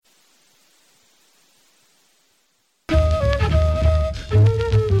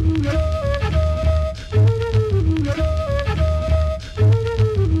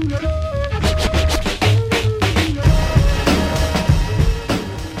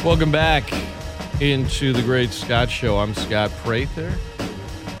Welcome back into the Great Scott Show. I'm Scott Prather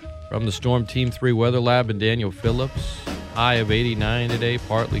from the Storm Team 3 Weather Lab and Daniel Phillips. High of 89 today,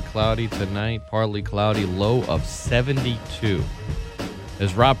 partly cloudy tonight, partly cloudy, low of 72.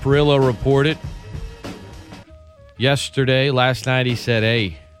 As Rob Perillo reported last night he said,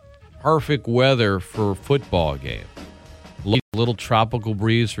 hey, perfect weather for a football game. Little tropical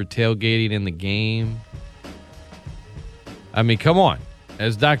breeze for tailgating in the game. I mean, come on.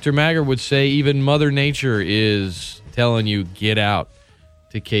 As Dr. Maggard would say, even Mother Nature is telling you, get out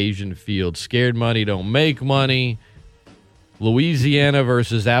to Cajun Field. Scared money don't make money. Louisiana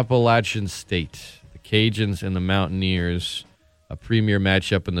versus Appalachian State. The Cajuns and the Mountaineers. A premier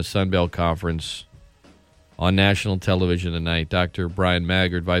matchup in the Sun Belt Conference on national television tonight. Dr. Bryan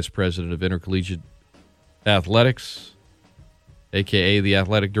Maggard, Vice President of Intercollegiate Athletics, a.k.a. the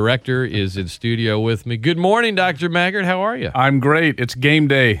athletic director, is in studio with me. Good morning, Dr. Maggard. How are you? I'm great. It's game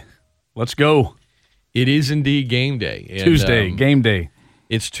day. Let's go. It is indeed game day. And, Tuesday, game day.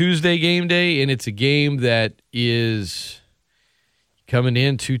 It's Tuesday game day, and it's a game that is coming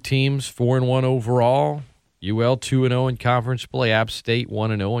in. Two teams, 4-1 overall. UL 2-0 in conference play. App State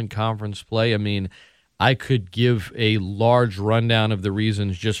 1-0 in conference play. I mean, I could give a large rundown of the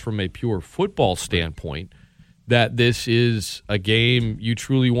reasons just from a pure football standpoint that this is a game you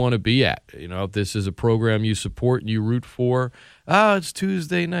truly want to be at. You know, if this is a program you support and you root for, it's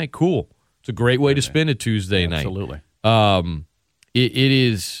Tuesday night. Cool. It's a great way to spend a Tuesday night. Absolutely. It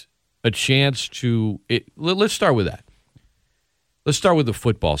is a chance to let's start with that. Let's start with the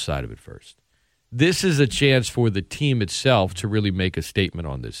football side of it first. This is a chance for the team itself to really make a statement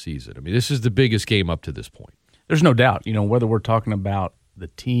on this season. I mean, this is the biggest game up to this point. There's no doubt. You know, whether we're talking about the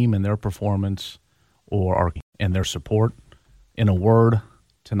team and their performance and their support, in a word,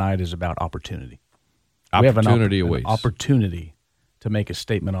 tonight is about opportunity. Opportunity we have awaits. An opportunity to make a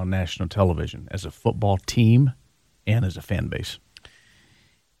statement on national television as a football team and as a fan base.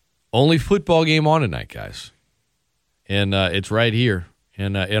 Only football game on tonight, guys. And it's right here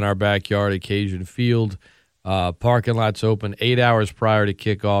in our backyard at Cajun Field. Parking lot's open 8 hours prior to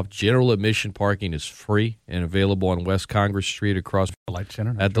kickoff. General admission parking is free and available on West Congress Street across the Light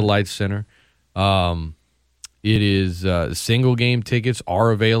Center. At the Light Center. It is single game tickets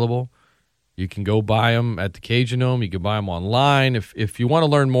are available. You can go buy them at the Cajun Dome. You can buy them online. If you want to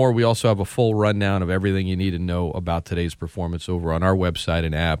learn more, we also have a full rundown of everything you need to know about today's performance over on our website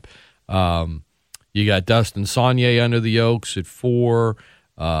and app. You got Dustin Saunier under the Oaks at 4,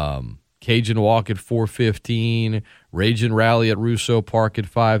 Cajun Walk at 4:15, Ragin Rally at Russo Park at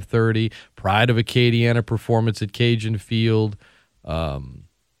 5:30, Pride of Acadiana performance at Cajun Field.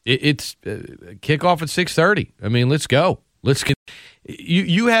 It's kickoff at 6:30. I mean, let's go. Let's get.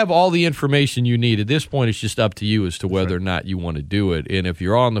 You have all the information you need. At this point, it's just up to you as to whether or not you want to do it. And if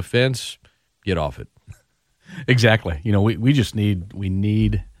you're on the fence, get off it. Exactly. You know, we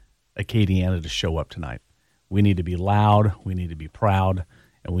need Acadiana to show up tonight. We need to be loud. We need to be proud,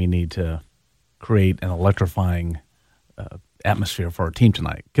 and we need to create an electrifying atmosphere for our team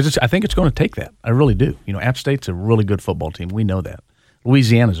tonight. Because I think it's going to take that. I really do. You know, App State's a really good football team. We know that.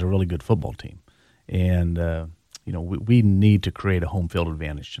 Louisiana's a really good football team. And, you know, we need to create a home field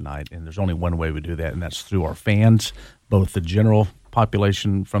advantage tonight. And there's only one way we do that, and that's through our fans, both the general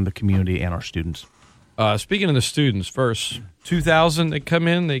population from the community and our students. Speaking of the students, first 2,000 that come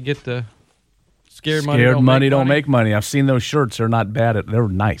in, they get the scared money don't make money. I've seen those shirts. They're not bad. They're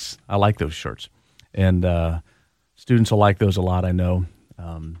nice. I like those shirts. And students will like those a lot, I know.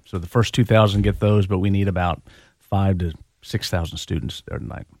 So the first 2,000 get those, but we need about 5,000 to 6,000 students there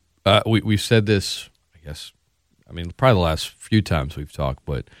tonight. We've said this, I guess, probably the last few times we've talked,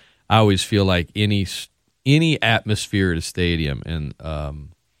 but I always feel like any atmosphere at a stadium, and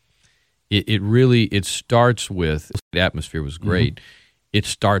it really starts with the atmosphere was great. Mm-hmm. It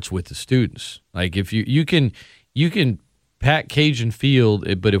starts with the students. Like if you can pack Cajun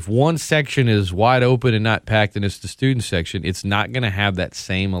Field, but if one section is wide open and not packed, and it's the student section, it's not going to have that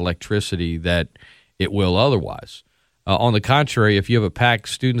same electricity that it will otherwise. On the contrary, if you have a packed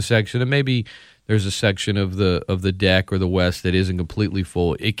student section, and maybe there's a section of the deck or the west that isn't completely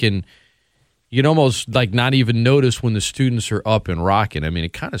full, you can almost like not even notice when the students are up and rocking. I mean,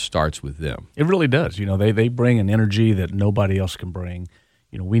 it kind of starts with them. It really does. You know, they bring an energy that nobody else can bring.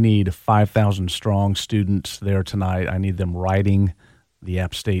 You know, we need 5,000 strong students there tonight. I need them riding the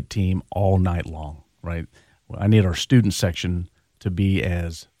App State team all night long, right? I need our student section to be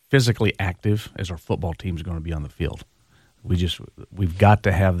as physically active as our football team is going to be on the field. We've got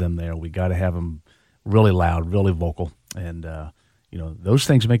to have them there. We got to have them really loud, really vocal, and those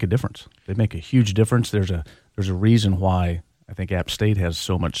things make a difference. They make a huge difference. There's a reason why I think App State has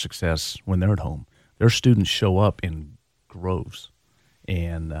so much success when they're at home. Their students show up in groves,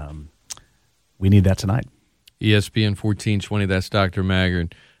 and we need that tonight. ESPN 1420, that's Dr.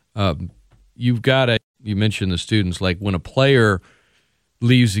 Maggard. You mentioned the students, like when a player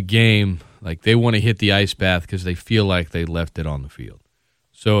leaves a game, like they want to hit the ice bath because they feel like they left it on the field.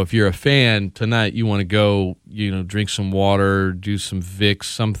 So if you're a fan tonight, you want to go, drink some water, do some Vicks,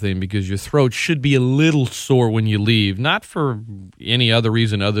 something, because your throat should be a little sore when you leave, not for any other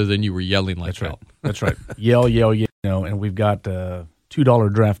reason other than you were yelling like hell. That's right. Yell, and we've got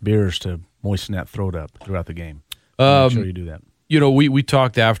 $2 draft beers to moisten that throat up throughout the game. Make sure you do that. We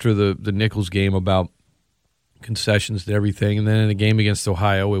talked after the Nichols game about concessions and everything, and then in the game against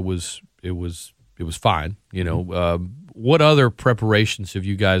Ohio, it was fine. What other preparations have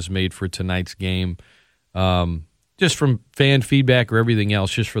you guys made for tonight's game, just from fan feedback or everything else,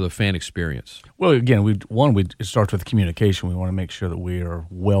 just for the fan experience? Well, again, it starts with communication. We want to make sure that we are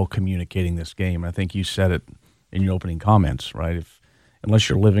well communicating this game. I think you said it in your opening comments, right? Unless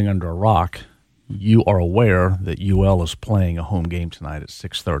you're living under a rock, you are aware that UL is playing a home game tonight at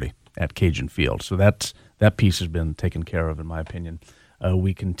 6:30 at Cajun Field. So that piece has been taken care of, in my opinion.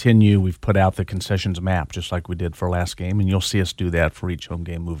 We continue. We've put out the concessions map just like we did for last game, and you'll see us do that for each home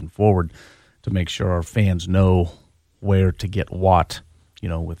game moving forward to make sure our fans know where to get what,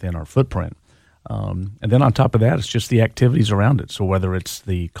 within our footprint. And then on top of that, it's just the activities around it. So whether it's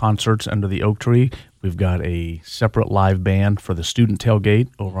the concerts under the oak tree, we've got a separate live band for the student tailgate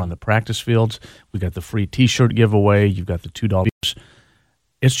over on the practice fields. We've got the free T-shirt giveaway. You've got the $2.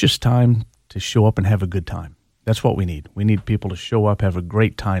 It's just time to show up and have a good time. That's what we need. We need people to show up, have a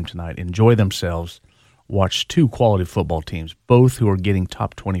great time tonight, enjoy themselves, watch two quality football teams, both who are getting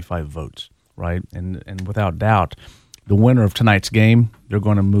top 25 votes, right? And without doubt, the winner of tonight's game, they're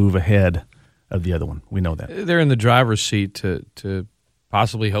going to move ahead of the other one. We know that. They're in the driver's seat to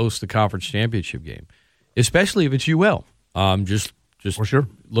possibly host the conference championship game, especially if it's UL. Just for sure.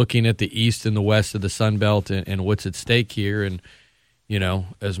 Looking at the east and the west of the Sun Belt and what's at stake here, and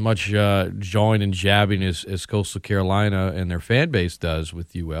as much jawing and jabbing as Coastal Carolina and their fan base does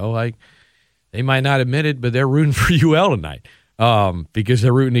with UL, they might not admit it, but they're rooting for UL tonight because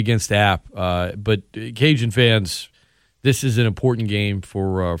they're rooting against App. But Cajun fans, this is an important game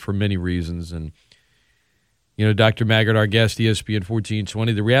for many reasons. And, Dr. Maggard, our guest, ESPN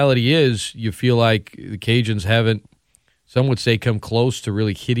 1420, the reality is you feel like the Cajuns haven't, some would say, come close to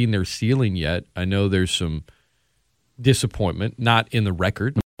really hitting their ceiling yet. I know there's some disappointment, not in the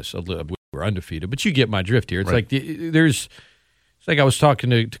record. We're undefeated, but you get my drift here. It's right. It's like I was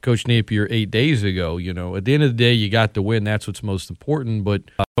talking to Coach Napier 8 days ago. At the end of the day, you got the win. That's what's most important, but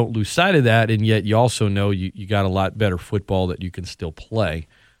don't lose sight of that, and yet you also know you got a lot better football that you can still play.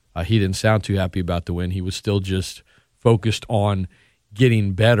 He didn't sound too happy about the win. He was still just focused on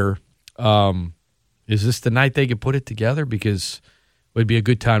getting better. Is this the night they could put it together? Because it would be a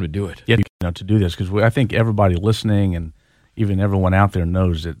good time to do it. Yeah, to do this, because I think everybody listening and even everyone out there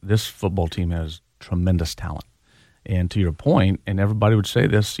knows that this football team has tremendous talent. And to your point, and everybody would say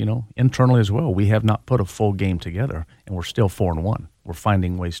this, internally as well, we have not put a full game together, and we're still 4-1. We're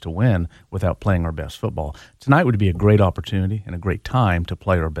finding ways to win without playing our best football. Tonight would be a great opportunity and a great time to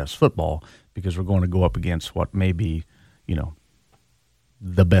play our best football because we're going to go up against what may be,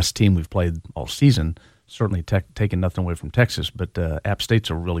 the best team we've played all season. Certainly taking nothing away from Texas, but App State's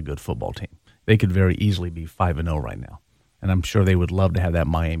a really good football team. They could very easily be 5-0 right now, and I'm sure they would love to have that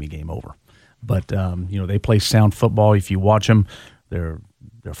Miami game over. But they play sound football. If you watch them, they're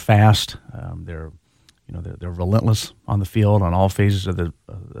fast. They're relentless on the field on all phases of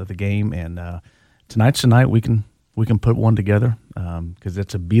the game. And tonight's the night we can put one together because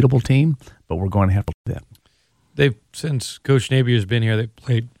it's a beatable team. But we're going to have to do that. Since Coach Napier's been here, they've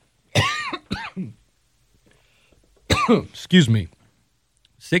played. Excuse me,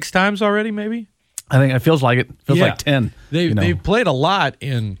 6 times already, maybe? I think it feels like it. Feels like 10. They've played a lot,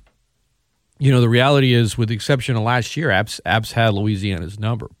 and the reality is, with the exception of last year, App's had Louisiana's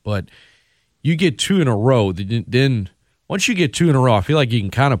number. But you get 2 in a row, then once you get 2 in a row, I feel like you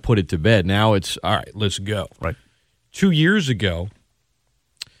can kind of put it to bed. Now it's, all right, let's go. Right. 2 years ago,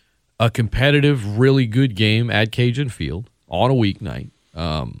 a competitive, really good game at Cajun Field on a weeknight.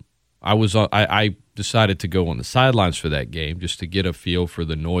 I decided to go on the sidelines for that game just to get a feel for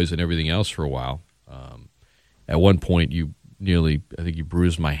the noise and everything else for a while. At one point, I think you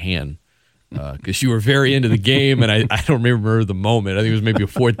bruised my hand because you were very into the game, and I don't remember the moment. I think it was maybe a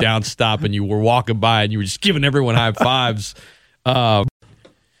 4th down stop, and you were walking by, and you were just giving everyone high fives. I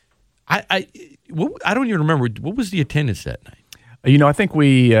don't even remember. What was the attendance that night? I think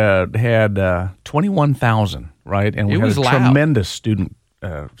we had 21,000 right? And we It had was a loud. tremendous student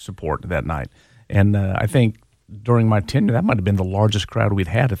support that night. And I think during my tenure, that might have been the largest crowd we'd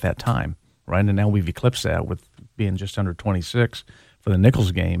had at that time, right? And now we've eclipsed that with being just under 26 for the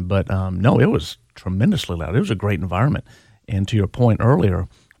Nichols game. But no, it was tremendously loud. It was a great environment. And to your point earlier,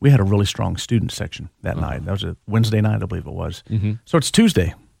 we had a really strong student section that night. That was a Wednesday night, I believe it was. Mm-hmm. So it's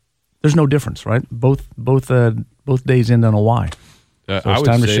Tuesday. There's no difference, right? Both days end on a Y. So I it's would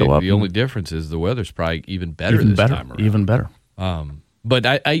time to say show up. the only difference is the weather's probably even better Even this better, time around. even better. But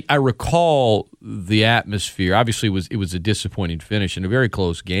I recall the atmosphere. Obviously, it was a disappointing finish in a very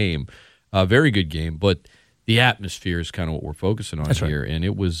close game, a very good game. But the atmosphere is kind of what we're focusing on here, and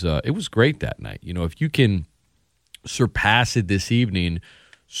it was great that night. You know, if you can surpass it this evening,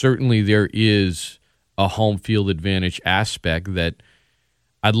 certainly there is a home field advantage aspect that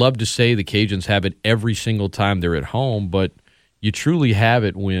I'd love to say the Cajuns have it every single time they're at home, but you truly have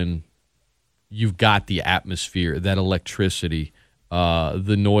it when you've got the atmosphere, that electricity,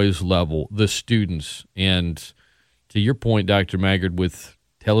 the noise level, the students. And to your point, Dr. Maggard, with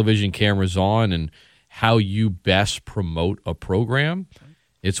television cameras on and how you best promote a program,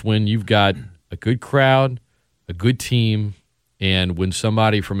 it's when you've got a good crowd, a good team, and when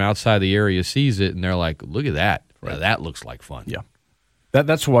somebody from outside the area sees it and they're like, look at that. Now, that looks like fun. Yeah.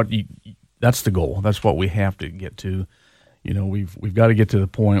 That's the goal. That's what we have to get to. You know, we've got to get to the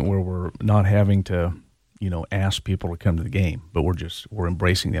point where we're not having to, you know, ask people to come to the game, but we're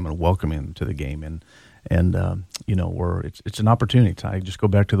embracing them and welcoming them to the game, and you know, it's an opportunity. I just go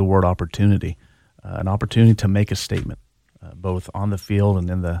back to the word opportunity, an opportunity to make a statement, both on the field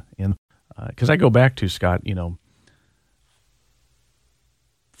and because I go back to, Scott, you know,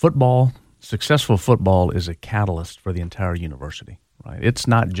 successful football is a catalyst for the entire university. Right? It's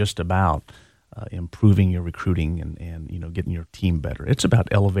not just about improving your recruiting and you know, getting your team better. It's about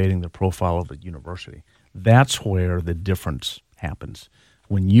elevating the profile of the university. That's where the difference happens.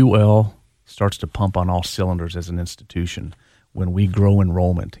 When UL starts to pump on all cylinders as an institution, when we grow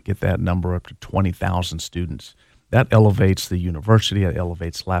enrollment, get that number up to 20,000 students, that elevates the university, it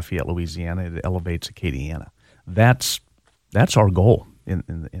elevates Lafayette, Louisiana, it elevates Acadiana. That's our goal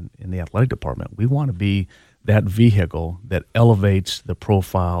in the athletic department. We want to be that vehicle that elevates the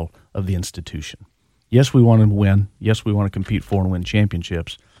profile of the institution. Yes, we want to win. Yes, we want to compete for and win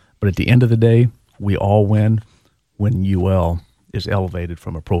championships. But at the end of the day, we all win when UL is elevated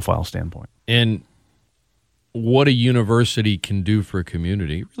from a profile standpoint. And what a university can do for a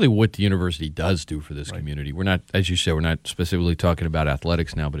community, really what the university does do for this community. We're not, as you said, we're not specifically talking about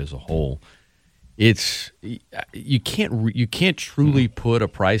athletics now, but as a whole. It's you can't truly put a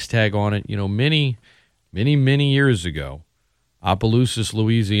price tag on it. You know, many years ago, Opelousas,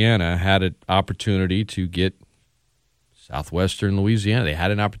 Louisiana had an opportunity to get Southwestern Louisiana. They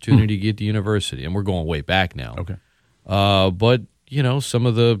had an opportunity to get the university, and we're going way back now. Okay. But, you know, some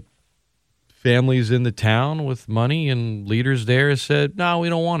of the families in the town with money and leaders there said, no, we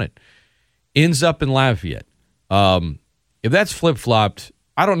don't want it. Ends up in Lafayette. If that's flip-flopped,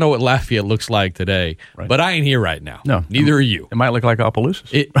 I don't know what Lafayette looks like today, but I ain't here right now. No, neither are you. It might look like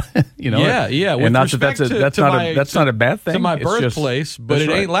Opelousas. You know, yeah. And not that's not a bad thing. To my It's birthplace, just, but it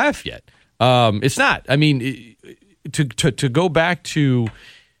ain't Lafayette. It's not. I mean, to go back to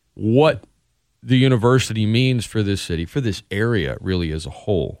what the university means for this city, for this area, really as a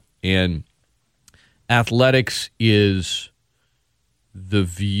whole, and athletics is the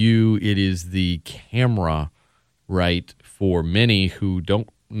view. It is the camera, right? For many who don't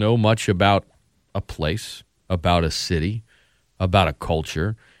know much about a place, about a city, about a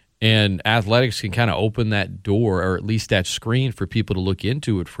culture, and athletics can kind of open that door, or at least that screen, for people to look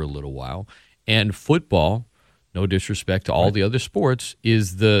into it for a little while. And football, no disrespect to all the other sports,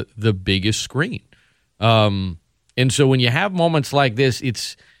 is the biggest screen. And so when you have moments like this,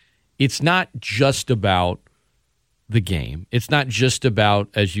 it's not just about the game. It's not just about,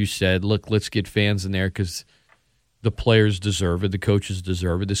 as you said, look, let's get fans in there because the players deserve it, the coaches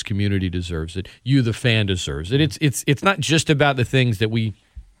deserve it, this community deserves it, you, the fan, deserves it. It's not just about the things that we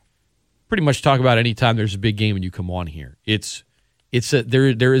pretty much talk about anytime there's a big game and you come on here.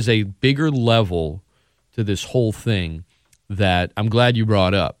 There is a bigger level to this whole thing that I'm glad you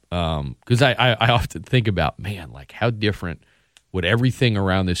brought up, because I often think about, man, like how different would everything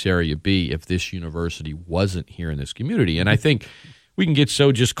around this area be if this university wasn't here in this community? And I think we can get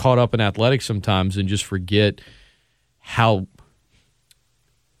so just caught up in athletics sometimes and just forget how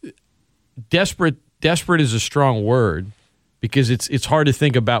desperate is a strong word, because it's hard to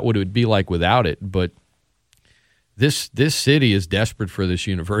think about what it would be like without it. But this city is desperate for this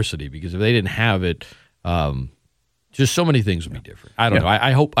university, because if they didn't have it, Just so many things would be different. I don't know.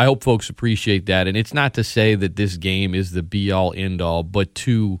 I hope folks appreciate that. And it's not to say that this game is the be-all, end-all, but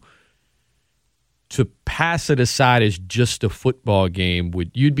to pass it aside as just a football game,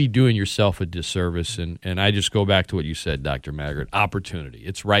 you'd be doing yourself a disservice. And I just go back to what you said, Dr. Maggard. Opportunity.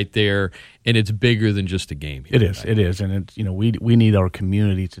 It's right there, and it's bigger than just a game. It is. It is. And it's, we need our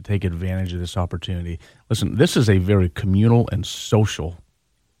community to take advantage of this opportunity. Listen, this is a very communal and social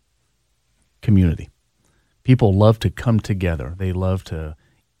community. People love to come together. They love to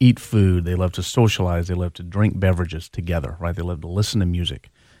eat food. They love to socialize. They love to drink beverages together, right? They love to listen to music.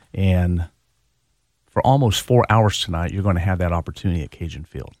 And for almost 4 hours tonight, you're going to have that opportunity at Cajun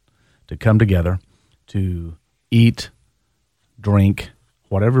Field to come together, to eat, drink,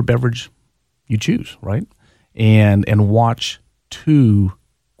 whatever beverage you choose, right? And watch two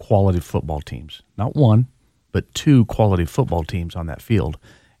quality football teams. Not one, but two quality football teams on that field.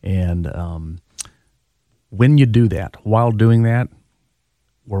 And when you do that, while doing that,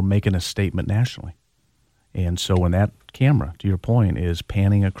 we're making a statement nationally. And so when that camera, to your point, is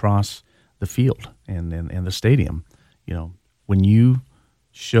panning across the field and the stadium, when you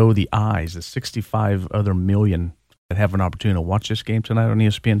show the eyes, the 65 other million that have an opportunity to watch this game tonight on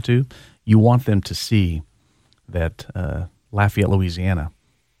ESPN2, you want them to see that Lafayette, Louisiana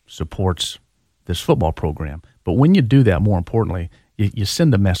supports this football program. But when you do that, more importantly, you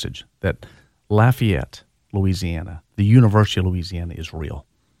send a message that Lafayette, Louisiana, the University of Louisiana is real.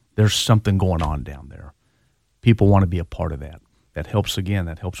 There's something going on down there. People want to be a part of that. That helps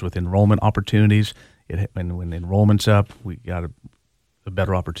with enrollment opportunities. When enrollment's up, we got a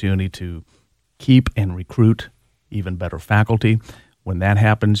better opportunity to keep and recruit even better faculty. When that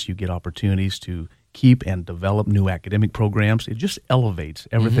happens, you get opportunities to keep and develop new academic programs. It just elevates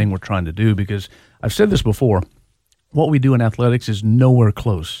everything we're trying to do, because I've said this before, what we do in athletics is nowhere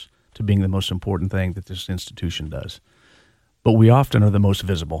close to being the most important thing that this institution does. But we often are the most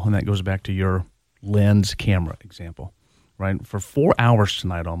visible, and that goes back to your lens camera example, right? For 4 hours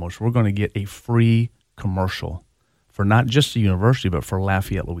tonight almost, we're going to get a free commercial for not just the university, but for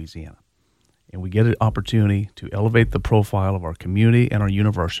Lafayette, Louisiana. And we get an opportunity to elevate the profile of our community and our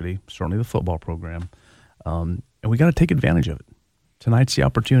university, certainly the football program, and we got to take advantage of it. Tonight's the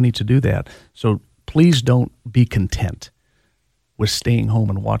opportunity to do that. So please don't be content with staying home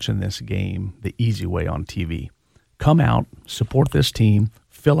and watching this game the easy way on TV. Come out, support this team,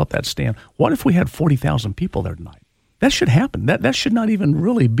 fill up that stand. What if we had 40,000 people there tonight? That should happen. That should not even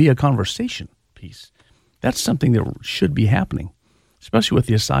really be a conversation piece. That's something that should be happening, especially with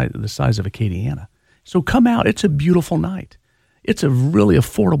the size of Acadiana. So come out. It's a beautiful night. It's a really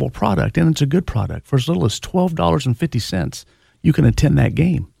affordable product, and it's a good product. For as little as $12.50, you can attend that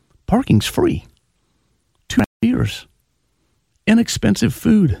game. Parking's free. 2 beers. Inexpensive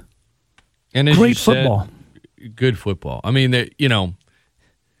food. And as great football. Good football. I mean,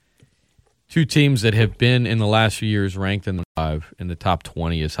 two teams that have been in the last few years ranked in the top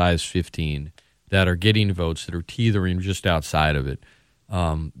 20, as high as 15, that are getting votes, that are teetering just outside of it.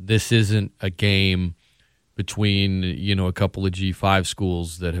 This isn't a game between a couple of G5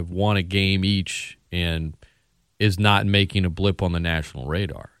 schools that have won a game each and is not making a blip on the national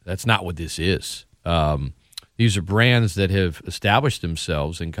radar. That's not what this is. These are brands that have established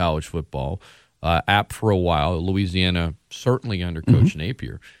themselves in college football, App for a while, Louisiana certainly under Coach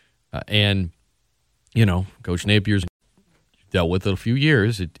Napier. And Coach Napier's dealt with it a few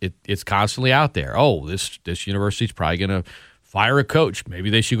years. It's constantly out there. Oh, this university's probably going to fire a coach.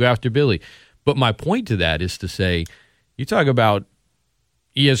 Maybe they should go after Billy. But my point to that is to say, you talk about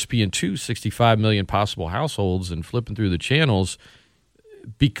ESPN2, 65 million possible households and flipping through the channels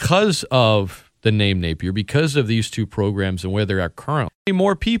because of the name Napier, because of these two programs and where they're at currently.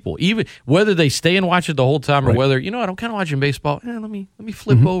 More people, even whether they stay and watch it the whole time or whether, I'm kind of watching baseball. Let me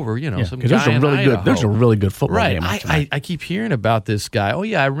flip over, some guy there's a really good football game. I keep hearing about this guy. Oh,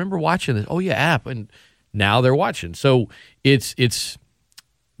 yeah, I remember watching this. Oh, yeah, App. And now they're watching. So it's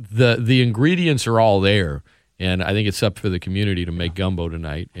the ingredients are all there. And I think it's up for the community to make gumbo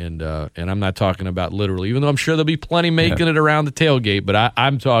tonight. And I'm not talking about literally, even though I'm sure there'll be plenty making it around the tailgate. But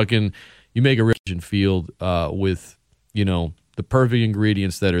I'm talking, you make a Ragin field with, the perfect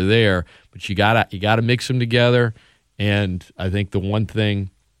ingredients that are there. But you gotta mix them together. And I think the one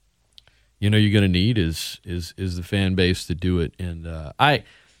thing, you're going to need is the fan base to do it. And I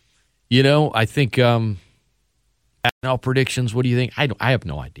think now predictions. What do you think? I have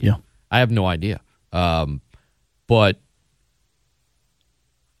no idea. Yeah. I have no idea. But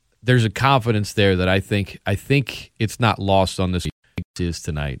there's a confidence there that I think it's not lost on this is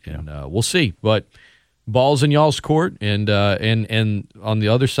tonight, and we'll see. But ball's in y'all's court, and on the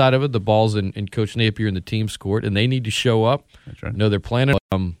other side of it, the ball's in Coach Napier and the team's court, and they need to show up. That's right. No, they're planning.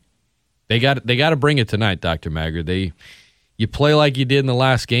 They got to bring it tonight, Dr. Maggard. You play like you did in the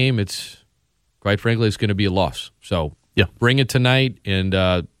last game. It's quite frankly, it's going to be a loss. So bring it tonight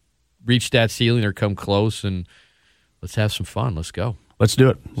and reach that ceiling or come close, and let's have some fun. Let's go. Let's do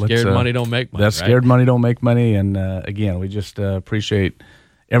it. Scared money don't make money. That's right? Scared money don't make money. And again, we just appreciate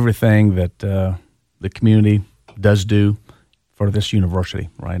everything that the community does do for this university,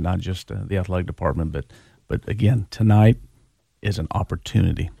 right? Not just the athletic department, but again, tonight is an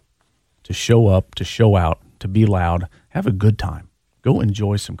opportunity to show up, to show out, to be loud, have a good time. Go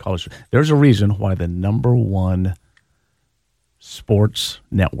enjoy some college. There's a reason why the number one sports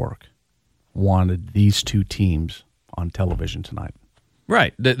network wanted these two teams on television tonight.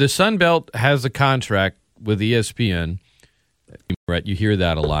 Right. The Sun Belt has a contract with ESPN. Right, you hear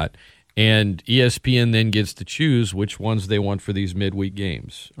that a lot. And ESPN then gets to choose which ones they want for these midweek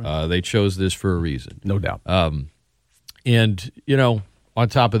games. They chose this for a reason. No doubt. And, on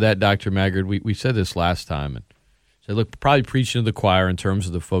top of that, Dr. Maggard, we said this last time, and said, look, probably preaching to the choir in terms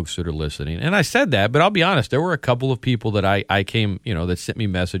of the folks that are listening. And I said that, but I'll be honest, there were a couple of people that I came, that sent me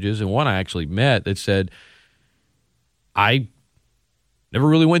messages, and one I actually met that said, I never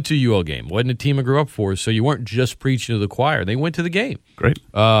really went to a UL game. Wasn't a team I grew up for, so you weren't just preaching to the choir. They went to the game. Great.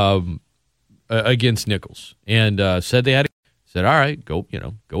 Against Nichols, and said they had said, all right, go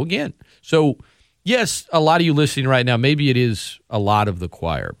again. So, yes, a lot of you listening right now, maybe it is a lot of the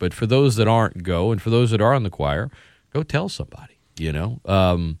choir, but for those that aren't, go, and for those that are on the choir, go tell somebody,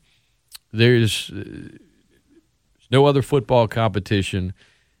 There's no other football competition.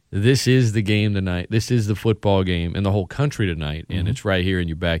 This is the game tonight. This is the football game in the whole country tonight, and it's right here in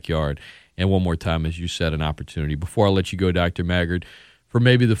your backyard. And one more time, as you said, an opportunity. Before I let you go, Dr. Maggard, for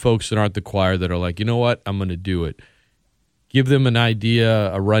maybe the folks that aren't the choir that are like, you know what, I'm going to do it. Give them an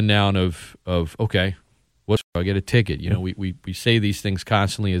idea, a rundown of okay, I get a ticket. We say these things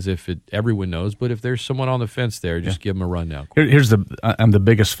constantly as if everyone knows, but if there's someone on the fence there, just give them a rundown. I'm the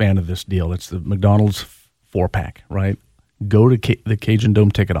biggest fan of this deal. It's the McDonald's 4-pack, right? Go to the Cajun Dome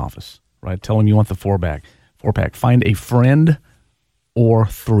ticket office, right? Tell them you want the 4-pack. Find a friend or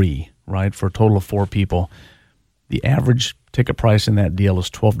three, right, for a total of 4 people. The average ticket price in that deal is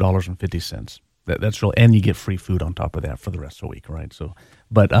 $12.50. That's real, and you get free food on top of that for the rest of the week, right? So,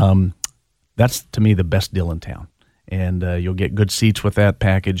 but that's to me the best deal in town, and you'll get good seats with that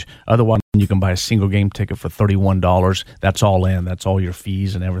package. Otherwise, you can buy a single game ticket for $31. That's all in. That's all your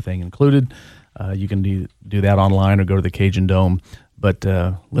fees and everything included. You can do that online or go to the Cajun Dome. But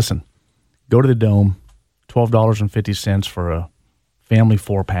listen, go to the Dome, $12.50 for a family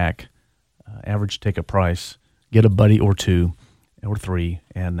 4-pack, average ticket price. Get a buddy or 2 or 3,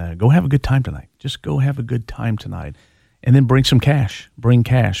 and go have a good time tonight. Just go have a good time tonight. And then bring some cash. Bring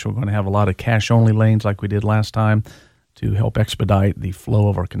cash. We're going to have a lot of cash-only lanes like we did last time to help expedite the flow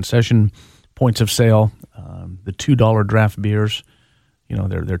of our concession points of sale. The $2 draft beers, they're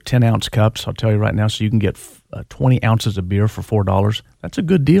 10-ounce cups, I'll tell you right now, so you can get 20 ounces of beer for $4. That's a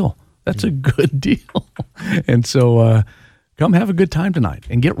good deal. That's a good deal. And so come have a good time tonight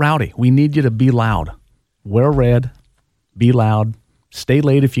and get rowdy. We need you to be loud. Wear red, be loud, stay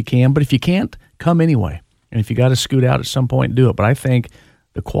late if you can, but if you can't, come anyway. And if you got to scoot out at some point, do it. But I think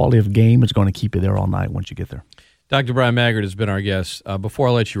the quality of game is going to keep you there all night once you get there. Dr. Bryan Maggard has been our guest. Before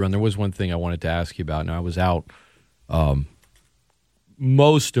I let you run, there was one thing I wanted to ask you about. Now, I was out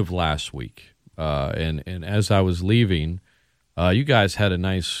most of last week, and as I was leaving, you guys had a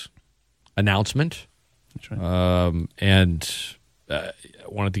nice announcement. That's right. And I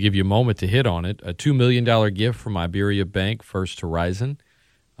wanted to give you a moment to hit on it. A $2 million gift from Iberia Bank, First Horizon,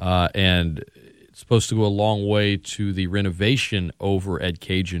 and it's supposed to go a long way to the renovation over at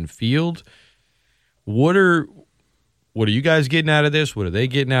Cajun Field. What are you guys getting out of this? What are they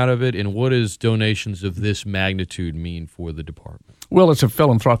getting out of it? And what does donations of this magnitude mean for the department? Well, it's a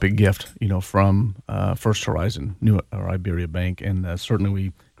philanthropic gift, from First Horizon, or Iberia Bank, and certainly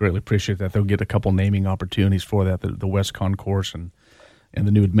we greatly appreciate that. They'll get a couple naming opportunities for that. The West Concourse and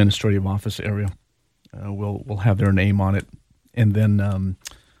the new administrative office area will have their name on it, and then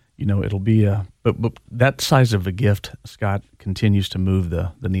it'll be but that size of a gift, Scott, continues to move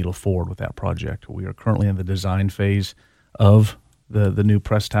the needle forward with that project. We are currently in the design phase of the new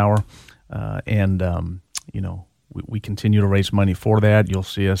press tower, and we continue to raise money for that. You'll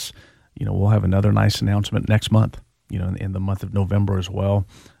see us, we'll have another nice announcement next month, in the month of November as well.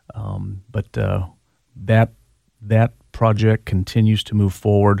 But that project continues to move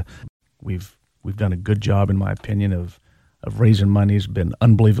forward. We've done a good job, in my opinion, of of raising money. He's been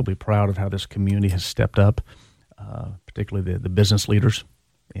unbelievably proud of how this community has stepped up, particularly the business leaders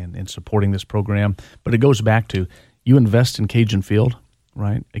in supporting this program. But it goes back to, you invest in Cajun Field,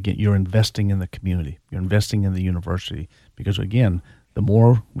 right? Again, you're investing in the community. You're investing in the university because, again, the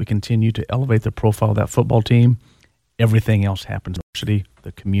more we continue to elevate the profile of that football team, everything else happens.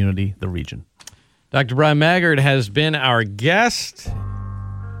 The community, the region. Dr. Bryan Maggard has been our guest,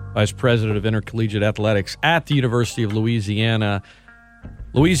 Vice President of Intercollegiate Athletics at the University of Louisiana.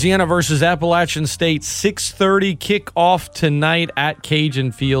 Louisiana versus Appalachian State, 6:30 kickoff tonight at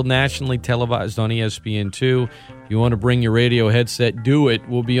Cajun Field, nationally televised on ESPN2. If you want to bring your radio headset, do it.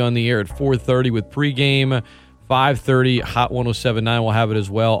 We'll be on the air at 4:30 with pregame. 5:30, Hot 107.9 will have it as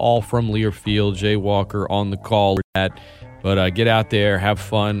well, all from Lear Field. Jay Walker on the call. But get out there, have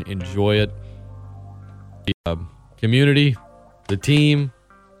fun, enjoy it. The community, the team,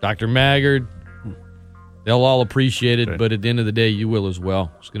 Dr. Maggard, they'll all appreciate it, but at the end of the day, you will as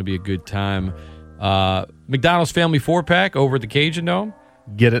well. It's going to be a good time. McDonald's Family 4-pack over at the Cajun Dome.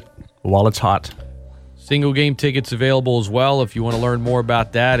 Get it while it's hot. Single game tickets available as well. If you want to learn more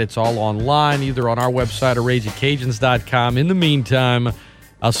about that, it's all online, either on our website or RagingCajuns.com. In the meantime,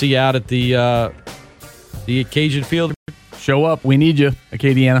 I'll see you out at the Cajun Field. Show up. We need you,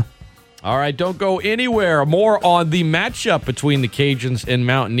 Acadiana. All right, don't go anywhere. More on the matchup between the Cajuns and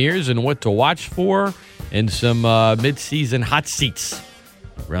Mountaineers and what to watch for, and some mid-season hot seats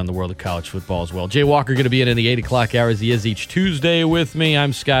around the world of college football as well. Jay Walker going to be in the 8 o'clock hour as he is each Tuesday with me.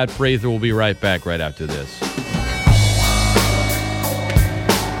 I'm Scott Prather. We'll be right back right after this.